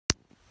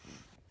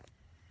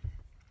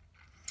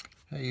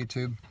Hey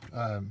YouTube,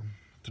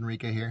 it's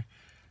Enrique here.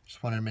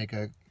 Just wanted to make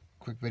a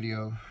quick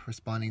video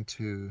responding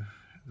to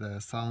the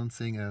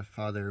silencing of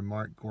Father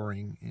Mark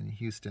Goring in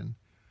Houston,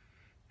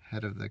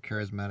 head of the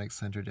Charismatic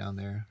Center down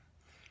there.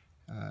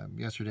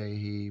 Yesterday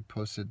he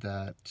posted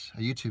a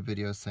YouTube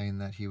video saying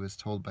that he was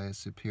told by his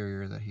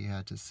superior that he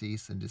had to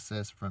cease and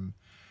desist from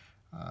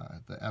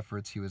the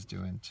efforts he was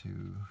doing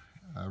to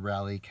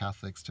rally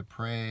Catholics to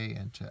pray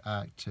and to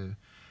act to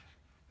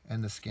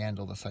end the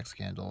scandal, the sex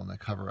scandal, and the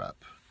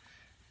cover-up.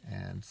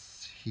 And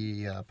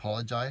he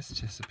apologized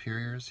to his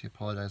superiors. He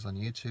apologized on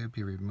YouTube.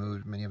 He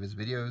removed many of his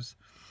videos,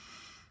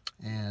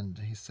 and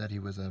he said he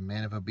was a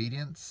man of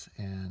obedience,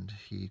 and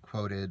he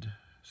quoted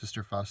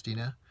Sister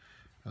Faustina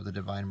of the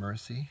Divine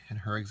Mercy and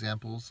her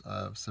examples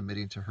of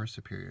submitting to her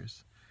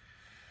superiors.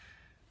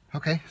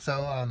 Okay,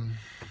 so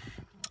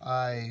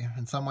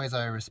in some ways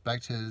I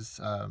respect his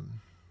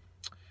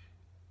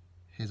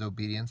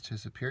obedience to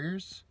his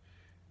superiors,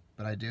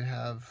 but I do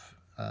have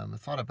a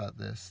thought about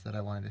this that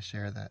I wanted to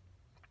share. That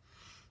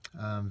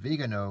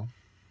Vigano,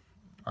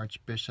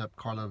 Archbishop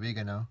Carlo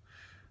Vigano,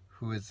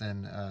 who is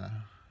a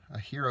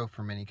hero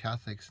for many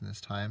Catholics in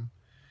this time,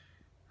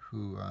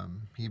 who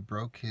he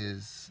broke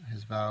his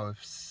vow of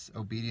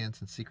obedience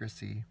and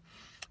secrecy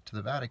to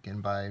the Vatican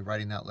by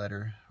writing that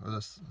letter, or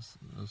those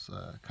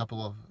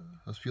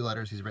few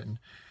letters he's written.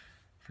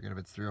 I forget if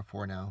it's 3 or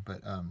 4 now,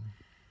 but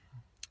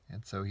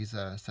and so he's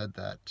said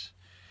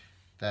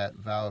that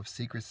vow of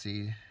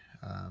secrecy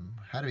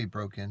had to be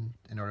broken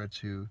in order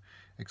to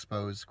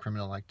expose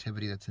criminal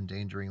activity that's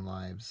endangering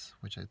lives,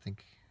 which I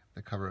think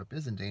the cover-up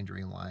is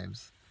endangering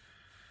lives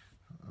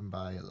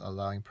by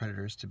allowing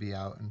predators to be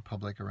out in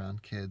public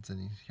around kids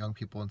and young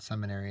people and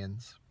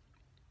seminarians.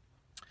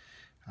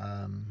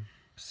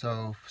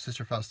 So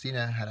Sister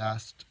Faustina had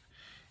asked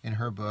in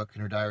her book,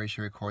 in her diary,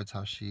 she records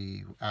how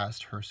she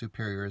asked her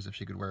superiors if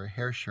she could wear a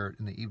hair shirt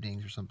in the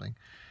evenings or something,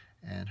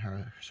 and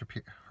her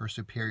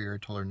superior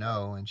told her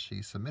no, and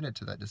she submitted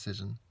to that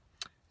decision,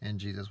 and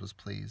Jesus was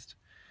pleased.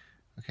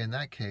 Okay, in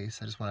that case,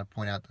 I just want to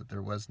point out that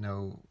there was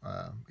no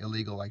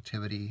illegal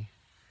activity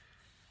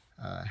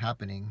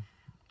happening.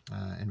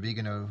 In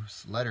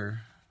Vigano's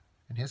letter,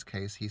 in his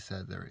case, he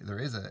said there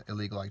is a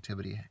illegal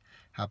activity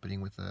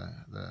happening with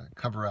the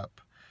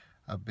cover-up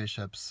of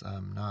bishops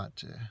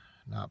not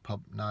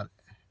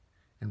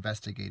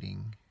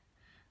investigating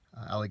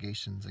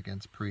allegations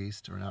against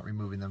priests or not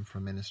removing them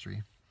from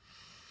ministry.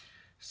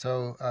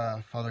 So,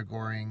 Father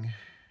Goring,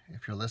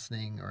 if you're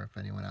listening, or if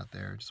anyone out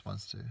there just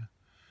wants to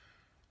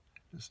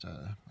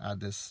add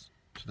this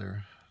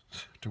to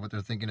what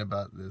they're thinking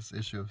about this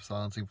issue of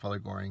silencing Father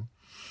Goring,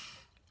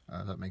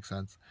 if that makes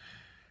sense.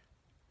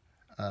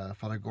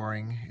 Father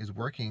Goring is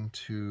working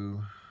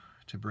to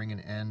bring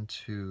an end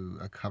to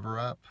a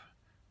cover-up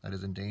that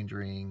is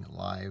endangering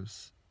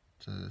lives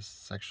to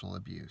sexual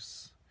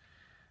abuse.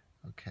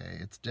 Okay,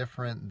 it's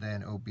different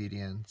than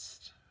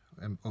obedience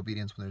when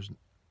there's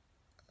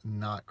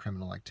not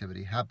criminal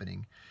activity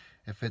happening.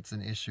 If it's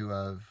an issue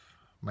of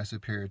my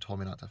superior told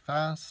me not to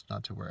fast,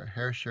 not to wear a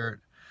hair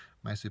shirt,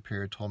 my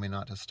superior told me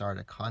not to start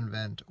a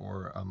convent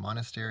or a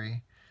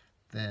monastery,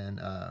 then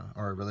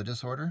or a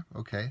religious order,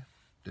 okay,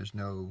 there's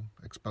no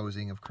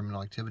exposing of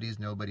criminal activities,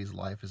 nobody's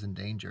life is in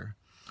danger.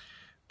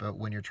 But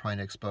when you're trying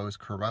to expose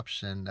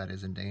corruption that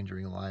is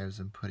endangering lives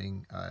and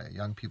putting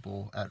young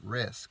people at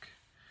risk,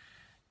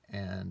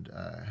 and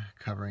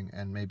covering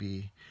and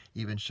maybe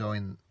even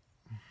showing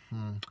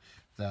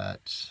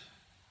that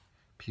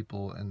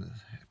people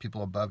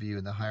above you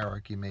in the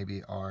hierarchy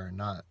maybe are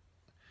not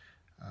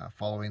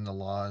following the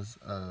laws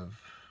of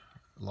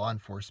law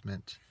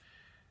enforcement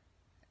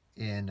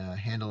in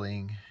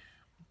handling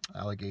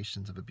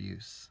allegations of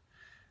abuse.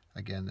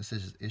 Again, this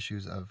is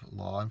issues of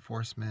law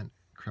enforcement,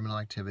 criminal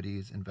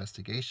activities,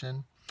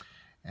 investigation.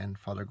 And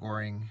Father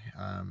Goring,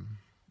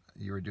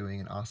 you are doing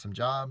an awesome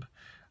job.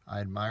 I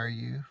admire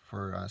you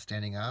for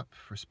standing up,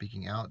 for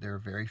speaking out. There are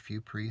very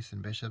few priests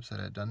and bishops that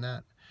have done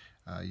that.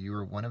 You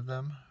were one of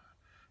them.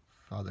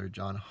 Father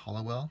John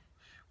Hollowell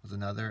was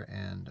another,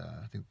 and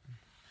I think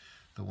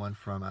the one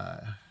from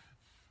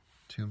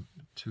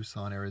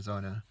Tucson,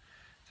 Arizona,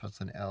 so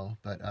it's an L.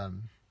 But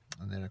and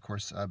then of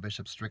course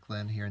Bishop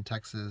Strickland here in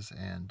Texas,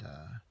 and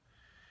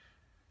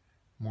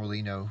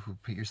Morlino, who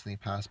recently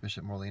passed,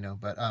 Bishop Morlino.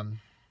 But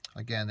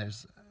again,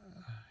 there's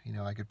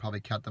I could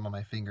probably count them on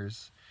my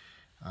fingers.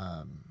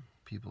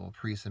 People,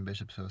 priests and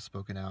bishops, who have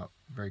spoken out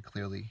very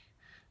clearly.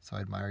 So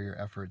I admire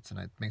your efforts, and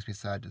it makes me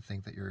sad to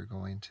think that you're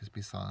going to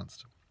be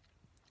silenced.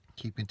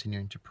 Keep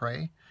continuing to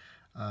pray.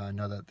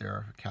 Know that there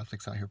are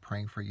Catholics out here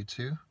praying for you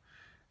too.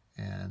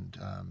 And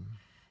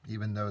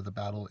even though the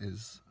battle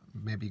is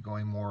maybe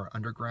going more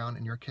underground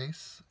in your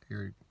case,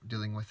 you're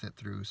dealing with it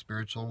through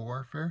spiritual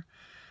warfare.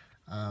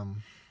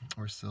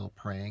 We're still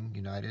praying,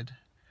 united,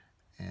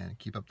 and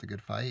keep up the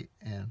good fight.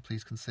 And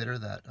please consider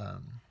that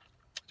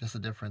just the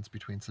difference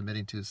between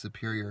submitting to a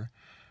superior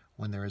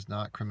when there is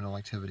not criminal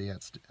activity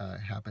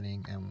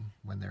happening, and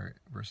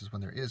versus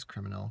when there is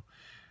criminal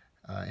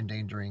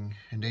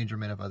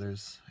endangerment of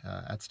others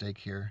at stake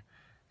here.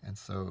 And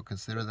so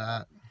consider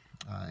that,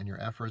 in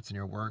your efforts, in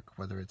your work,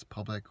 whether it's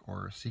public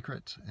or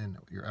secret, in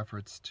your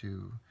efforts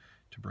to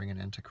bring an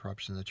end to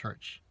corruption in the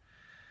church.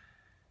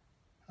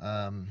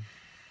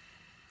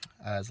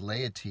 As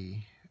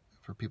laity,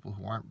 for people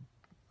who aren't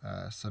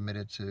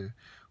submitted to,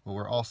 well,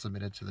 we're all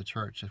submitted to the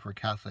church if we're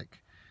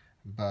Catholic,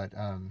 but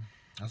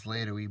as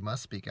laity, we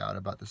must speak out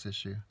about this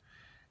issue.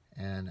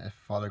 And if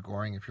Father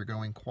Goring, if you're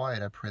going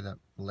quiet, I pray that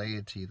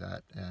laity,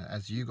 that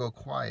as you go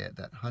quiet,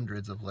 that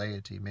hundreds of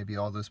laity, maybe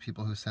all those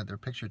people who sent their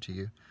picture to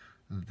you,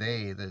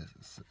 they, the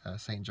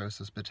St.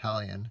 Joseph's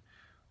Battalion,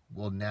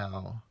 will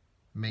now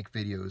make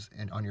videos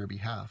on your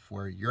behalf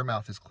where your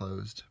mouth is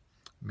closed.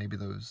 Maybe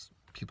those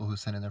people who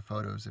send in their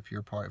photos, if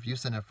you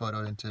send a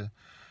photo into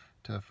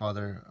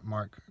Father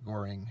Mark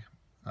Goring,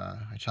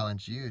 I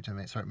challenge you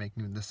to start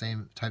making the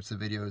same types of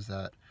videos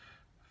that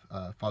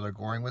Father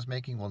Goring was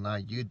making. Well, now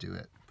you do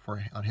it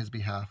on his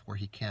behalf where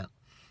he can't,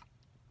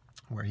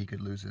 where he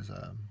could lose his,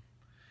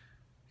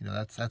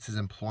 that's his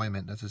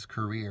employment, that's his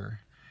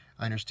career.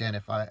 I understand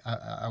if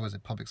I was a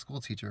public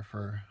school teacher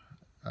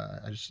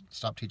I just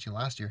stopped teaching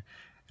last year,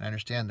 and I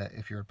understand that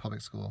if you're a public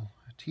school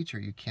teacher,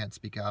 you can't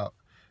speak out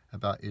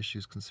about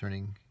issues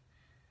concerning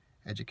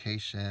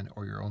education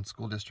or your own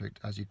school district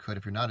as you could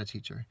if you're not a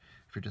teacher,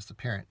 if you're just a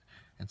parent.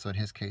 And so in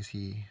his case,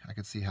 I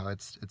could see how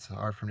it's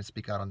hard for him to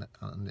speak out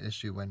on the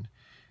issue when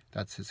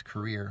that's his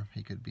career.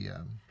 He could be,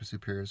 his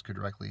superiors could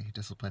directly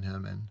discipline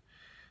him and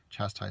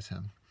chastise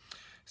him.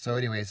 So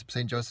anyways,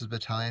 St. Joseph's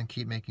Battalion,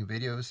 keep making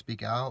videos,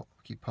 speak out,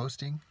 keep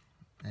posting,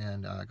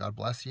 and God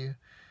bless you.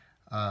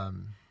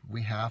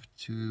 We have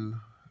to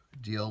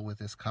deal with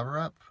this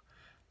cover-up,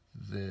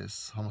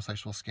 this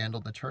homosexual scandal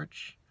in the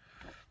church,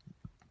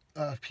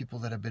 of people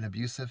that have been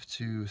abusive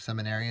to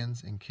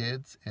seminarians and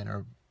kids, and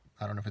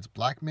I don't know if it's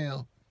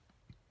blackmail,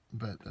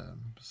 but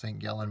St.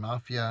 Gallen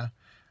Mafia,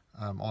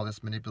 all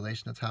this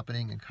manipulation that's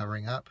happening and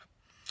covering up.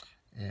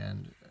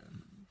 And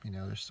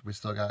we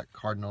still got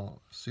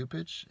Cardinal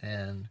Supich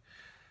and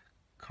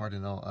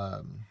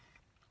Cardinal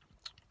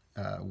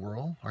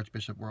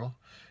Archbishop Wuerl,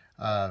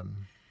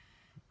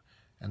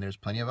 and there's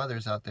plenty of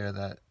others out there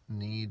that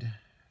we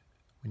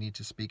need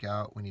to speak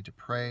out. We need to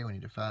pray. We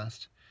need to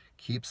fast.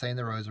 Keep saying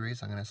the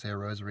rosaries. I'm going to say a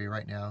rosary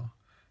right now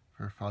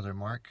for Father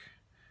Mark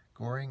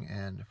Goring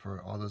and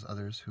for all those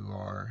others who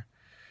are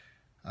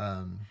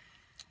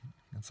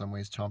in some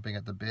ways chomping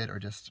at the bit or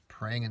just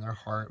praying in their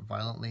heart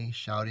violently,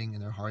 shouting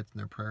in their hearts and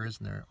their prayers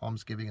and their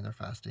almsgiving and their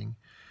fasting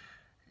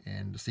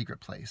in the secret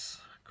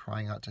place,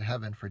 crying out to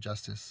heaven for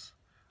justice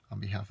on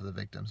behalf of the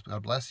victims.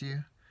 God bless you.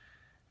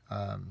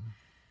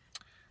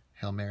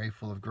 Hail Mary,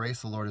 full of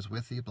grace, the Lord is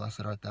with thee.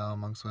 Blessed art thou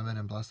amongst women,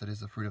 and blessed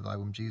is the fruit of thy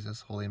womb, Jesus.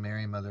 Holy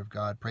Mary, Mother of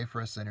God, pray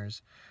for us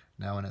sinners,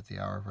 now and at the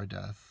hour of our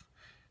death.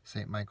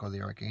 Saint Michael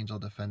the Archangel,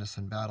 defend us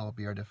in battle.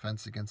 Be our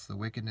defense against the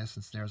wickedness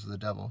and snares of the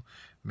devil.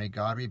 May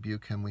God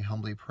rebuke him, we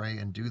humbly pray.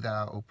 And do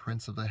thou, O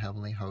Prince of the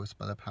heavenly host,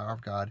 by the power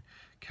of God,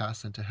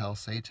 cast into hell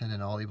Satan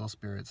and all evil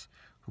spirits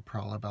who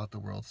prowl about the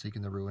world,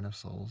 seeking the ruin of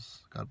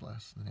souls. God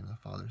bless. In the name of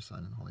the Father,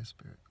 Son, and Holy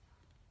Spirit.